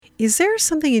Is there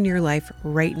something in your life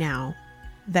right now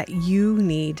that you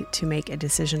need to make a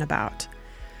decision about,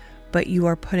 but you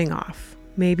are putting off?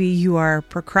 Maybe you are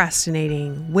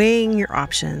procrastinating, weighing your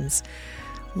options,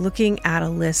 looking at a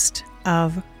list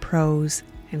of pros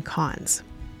and cons.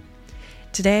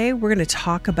 Today, we're going to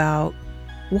talk about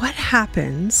what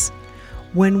happens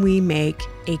when we make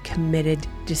a committed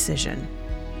decision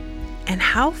and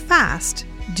how fast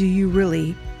do you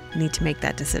really need to make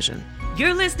that decision.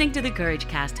 You're listening to The Courage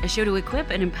Cast, a show to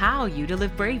equip and empower you to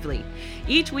live bravely.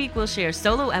 Each week we'll share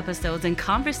solo episodes and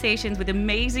conversations with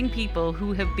amazing people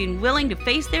who have been willing to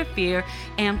face their fear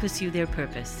and pursue their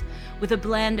purpose. With a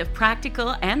blend of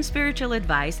practical and spiritual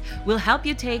advice, we'll help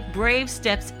you take brave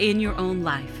steps in your own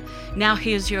life. Now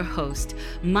here's your host,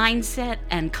 mindset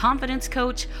and confidence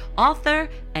coach, author,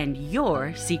 and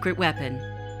your secret weapon.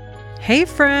 Hey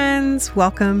friends,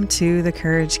 welcome to the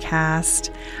Courage Cast.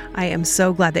 I am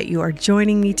so glad that you are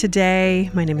joining me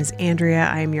today. My name is Andrea.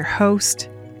 I am your host.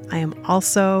 I am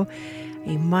also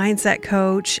a mindset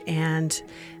coach and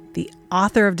the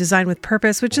author of Design with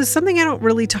Purpose, which is something I don't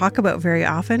really talk about very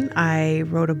often. I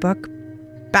wrote a book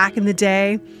back in the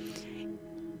day.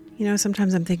 You know,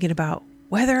 sometimes I'm thinking about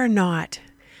whether or not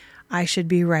I should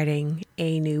be writing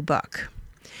a new book.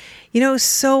 You know,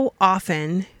 so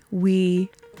often we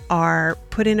are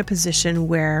put in a position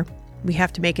where we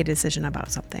have to make a decision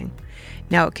about something.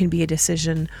 Now, it can be a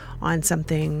decision on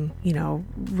something,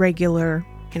 regular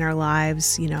in our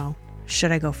lives.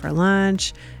 Should I go for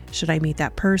lunch? Should I meet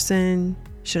that person?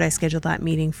 Should I schedule that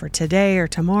meeting for today or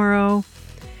tomorrow?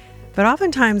 But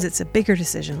oftentimes it's a bigger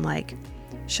decision, like,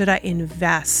 should I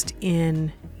invest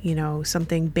in,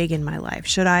 something big in my life?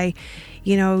 Should I,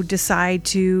 decide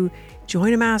to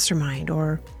join a mastermind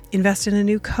or invest in a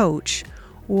new coach?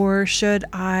 Or should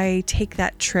I take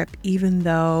that trip even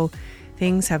though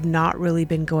things have not really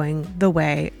been going the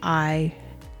way I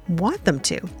want them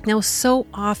to? Now, so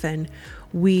often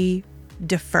we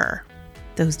defer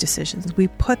those decisions. We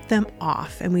put them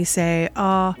off and we say,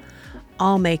 oh,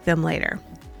 I'll make them later.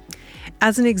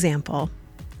 As an example,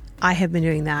 I have been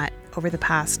doing that over the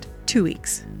past 2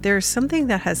 weeks. There's something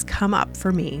that has come up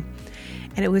for me,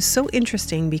 and it was so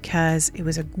interesting because it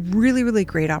was a really, really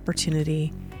great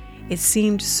opportunity. It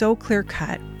seemed so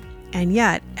clear-cut, and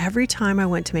yet every time I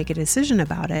went to make a decision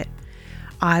about it,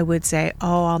 I would say,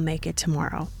 oh, I'll make it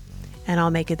tomorrow, and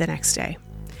I'll make it the next day.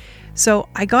 So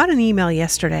I got an email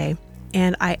yesterday,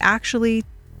 and I actually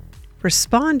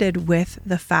responded with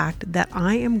the fact that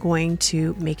I am going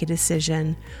to make a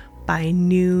decision by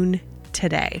noon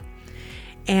today.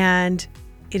 And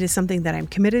it is something that I'm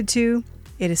committed to.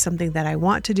 It is something that I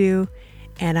want to do,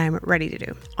 and I'm ready to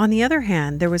do. On the other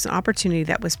hand, there was an opportunity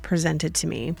that was presented to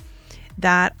me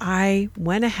that I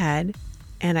went ahead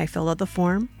and I filled out the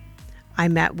form. I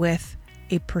met with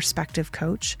a prospective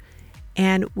coach,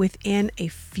 and within a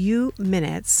few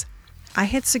minutes, I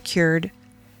had secured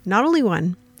not only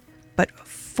one, but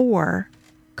 4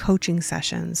 coaching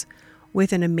sessions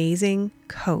with an amazing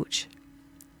coach.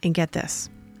 And get this,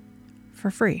 for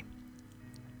free.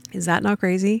 Is that not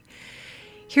crazy?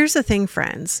 Here's the thing,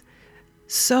 friends.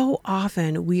 So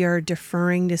often we are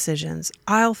deferring decisions.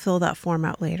 I'll fill that form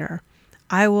out later.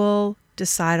 I will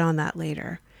decide on that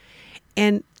later.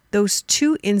 And those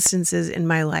 2 instances in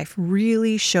my life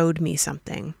really showed me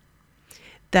something.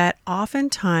 That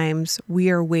oftentimes we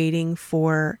are waiting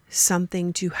for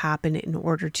something to happen in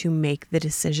order to make the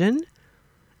decision.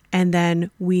 And then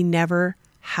we never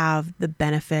have the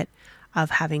benefit of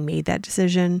having made that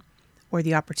decision or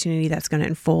the opportunity that's going to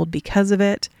unfold because of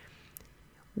it.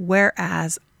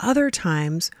 Whereas other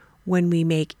times when we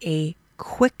make a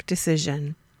quick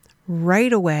decision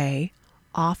right away,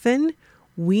 often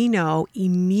we know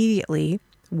immediately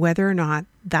whether or not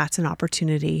that's an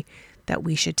opportunity that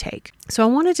we should take. So I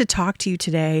wanted to talk to you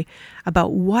today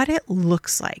about what it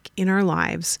looks like in our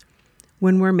lives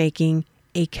when we're making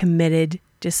a committed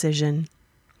decision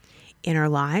in our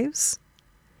lives,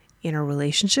 in our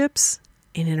relationships,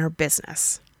 and in our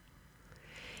business.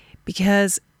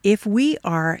 Because if we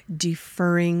are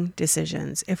deferring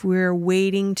decisions, if we're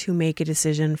waiting to make a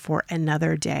decision for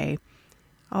another day,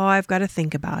 oh, I've got to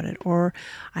think about it, or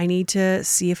I need to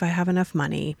see if I have enough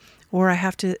money, or I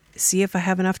have to see if I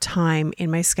have enough time in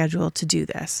my schedule to do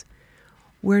this,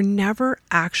 we're never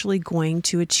actually going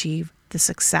to achieve the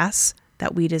success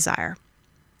that we desire.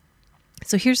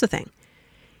 So here's the thing.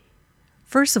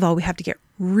 First of all, we have to get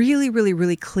really, really,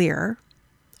 really clear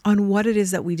on what it is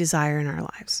that we desire in our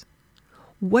lives.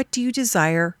 What do you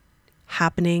desire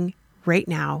happening right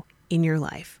now in your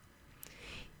life?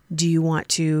 Do you want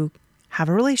to have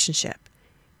a relationship?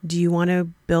 Do you want to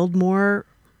build more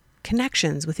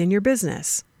connections within your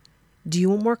business? Do you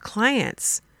want more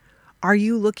clients? Are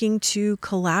you looking to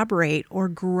collaborate or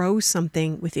grow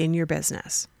something within your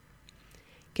business?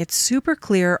 Get super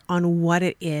clear on what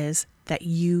it is that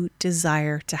you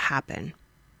desire to happen.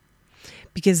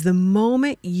 Because the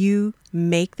moment you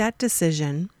make that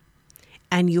decision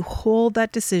and you hold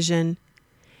that decision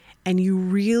and you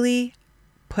really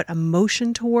put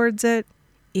emotion towards it,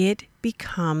 it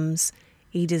becomes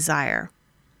a desire.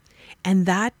 And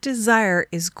that desire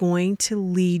is going to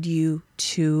lead you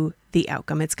to the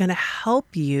outcome. It's going to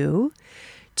help you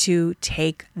to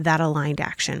take that aligned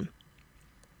action.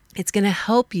 It's going to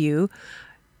help you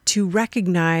to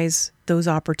recognize those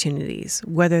opportunities,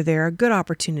 whether they're a good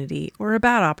opportunity or a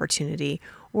bad opportunity,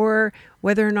 or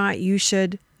whether or not you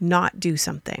should not do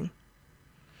something.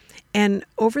 And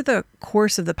over the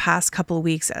course of the past couple of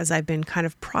weeks, as I've been kind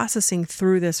of processing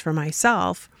through this for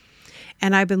myself,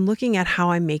 and I've been looking at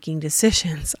how I'm making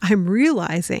decisions, I'm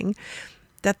realizing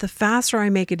that the faster I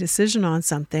make a decision on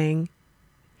something,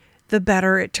 the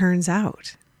better it turns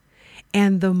out.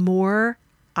 And the more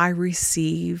I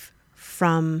receive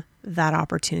from that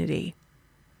opportunity.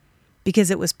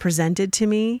 Because it was presented to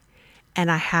me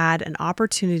and I had an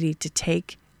opportunity to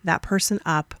take that person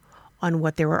up on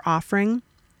what they were offering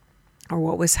or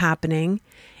what was happening,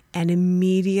 and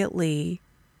immediately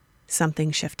something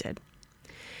shifted.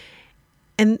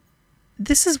 And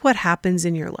this is what happens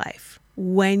in your life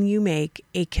when you make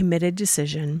a committed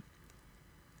decision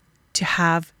to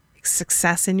have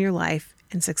success in your life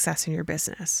and success in your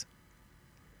business.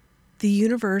 The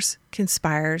universe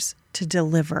conspires to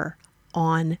deliver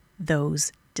on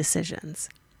those decisions.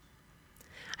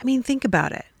 I mean, think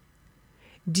about it.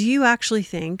 Do you actually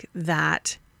think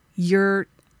that you're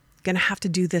going to have to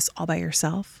do this all by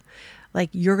yourself? Like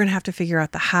you're going to have to figure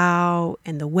out the how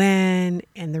and the when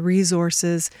and the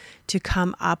resources to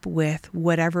come up with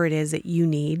whatever it is that you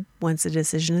need once a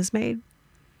decision is made?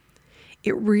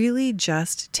 It really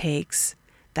just takes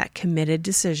that committed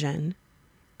decision,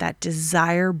 that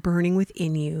desire burning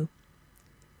within you,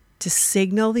 to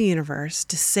signal the universe,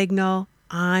 to signal,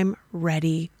 I'm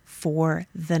ready for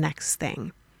the next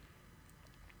thing.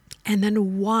 And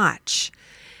then watch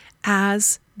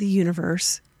as the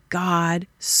universe, God,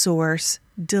 source,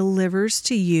 delivers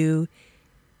to you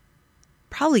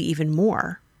probably even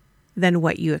more than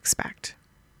what you expect.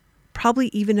 Probably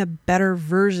even a better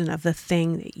version of the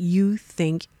thing that you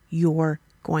think you're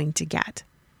going to get.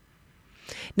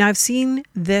 Now, I've seen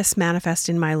this manifest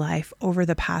in my life over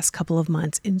the past couple of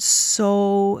months in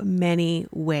so many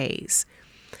ways.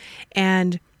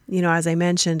 And, as I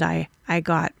mentioned, I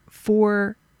got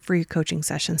 4 free coaching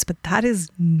sessions, but that is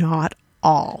not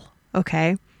all,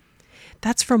 okay?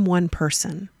 That's from one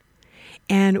person.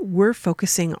 And we're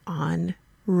focusing on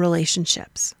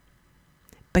relationships.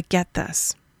 But get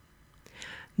this,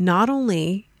 not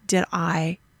only did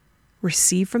I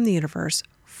receive from the universe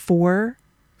 4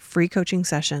 free coaching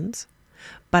sessions,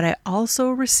 but I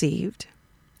also received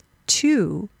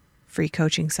 2 free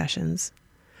coaching sessions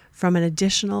from an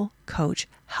additional coach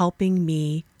helping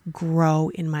me grow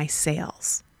in my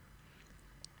sales.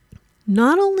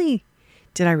 Not only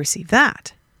did I receive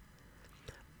that,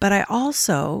 but I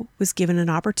also was given an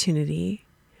opportunity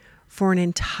for an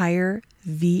entire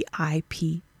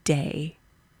VIP day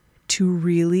to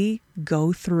really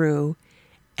go through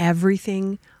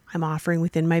everything I'm offering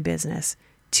within my business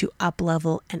to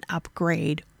up-level and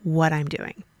upgrade what I'm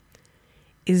doing.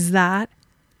 Is that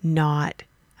not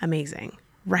amazing,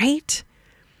 right?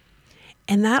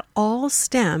 And that all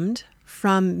stemmed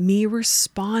from me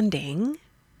responding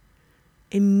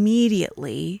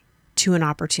immediately to an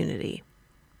opportunity.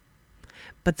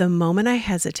 But the moment I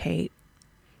hesitate,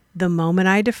 the moment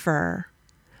I defer,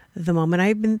 the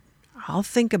moment I'll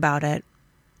think about it,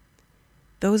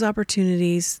 those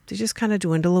opportunities, they just kind of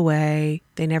dwindle away.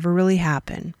 They never really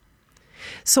happen.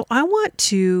 So I want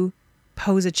to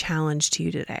pose a challenge to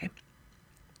you today.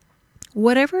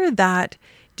 Whatever that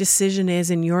decision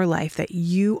is in your life that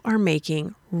you are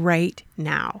making right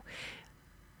now,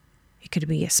 it could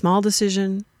be a small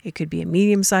decision, it could be a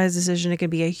medium-sized decision, it could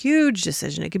be a huge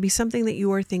decision, it could be something that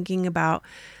you are thinking about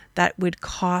that would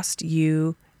cost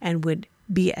you and would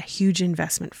be a huge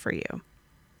investment for you.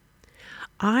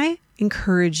 I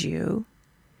encourage you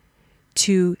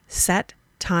to set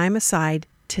time aside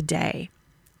today.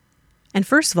 And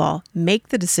first of all, make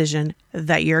the decision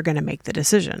that you're going to make the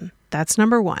decision. That's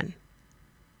number 1.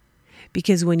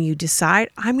 Because when you decide,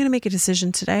 I'm going to make a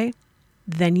decision today,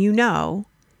 then you know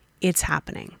it's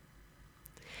happening.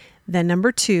 Then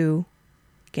number 2,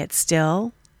 get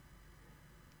still,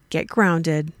 get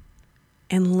grounded,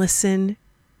 and listen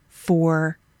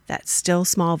for that still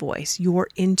small voice, your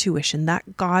intuition,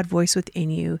 that God voice within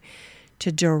you to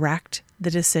direct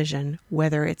the decision,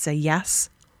 whether it's a yes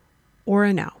or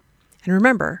a no. And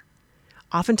remember,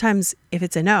 oftentimes if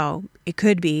it's a no, it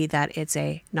could be that it's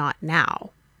a not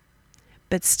now,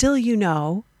 but still you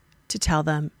know to tell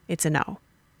them it's a no.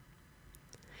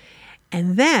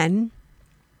 And then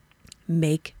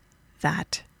make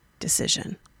that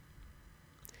decision.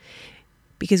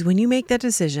 Because when you make that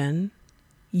decision,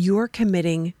 you're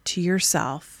committing to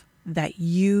yourself that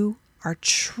you are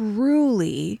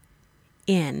truly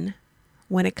in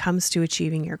when it comes to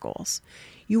achieving your goals.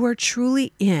 You are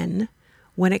truly in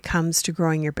when it comes to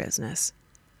growing your business.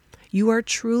 You are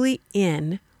truly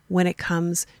in when it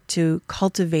comes to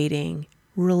cultivating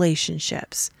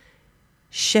relationships,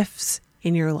 shifts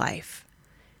in your life.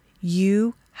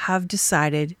 You have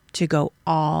decided to go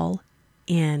all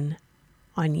in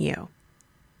on you.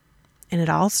 And it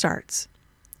all starts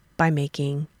by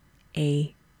making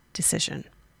a decision.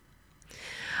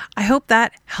 I hope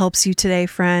that helps you today,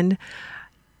 friend.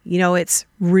 You know, it's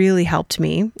really helped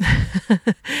me.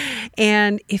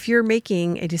 And if you're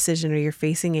making a decision or you're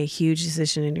facing a huge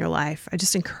decision in your life, I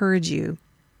just encourage you,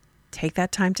 take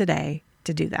that time today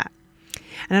to do that.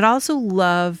 And I'd also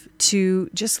love to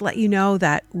just let you know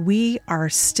that we are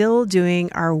still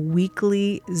doing our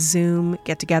weekly Zoom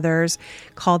get-togethers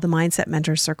called the Mindset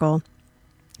Mentor Circle.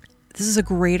 This is a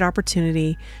great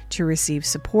opportunity to receive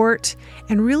support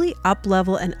and really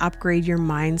up-level and upgrade your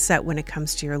mindset when it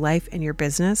comes to your life and your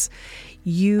business.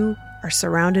 You are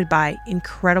surrounded by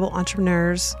incredible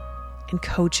entrepreneurs and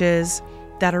coaches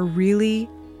that are really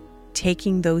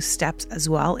taking those steps as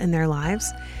well in their lives.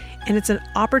 And it's an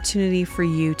opportunity for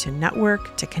you to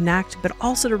network, to connect, but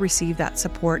also to receive that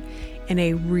support in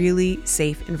a really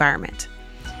safe environment.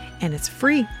 And it's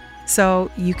free. So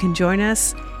you can join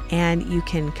us and you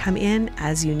can come in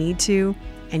as you need to,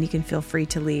 and you can feel free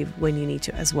to leave when you need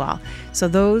to as well. So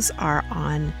those are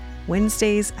on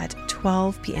Wednesdays at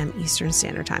 12 p.m. Eastern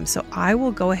Standard Time. So I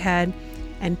will go ahead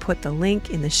and put the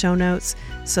link in the show notes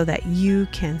so that you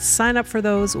can sign up for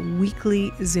those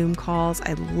weekly Zoom calls.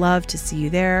 I'd love to see you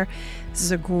there. This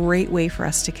is a great way for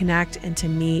us to connect and to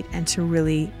meet and to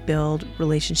really build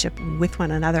relationship with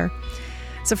one another.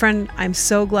 So friend, I'm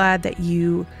so glad that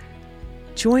you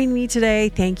joined me today.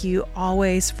 Thank you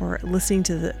always for listening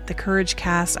to the Courage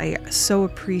Cast. I so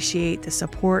appreciate the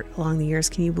support along the years.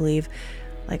 Can you believe,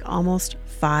 like almost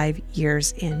 5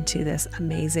 years into this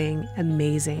amazing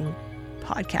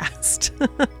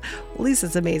podcast? At least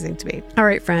it's amazing to me. All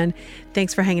right, friend.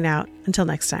 Thanks for hanging out. Until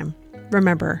next time,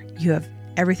 remember, you have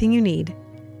everything you need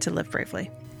to live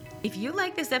bravely. If you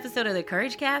like this episode of the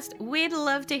Courage Cast, we'd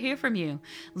love to hear from you.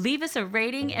 Leave us a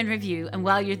rating and review, and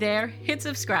while you're there, hit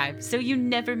subscribe so you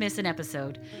never miss an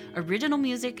episode. Original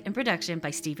music and production by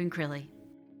Stephen Crilly.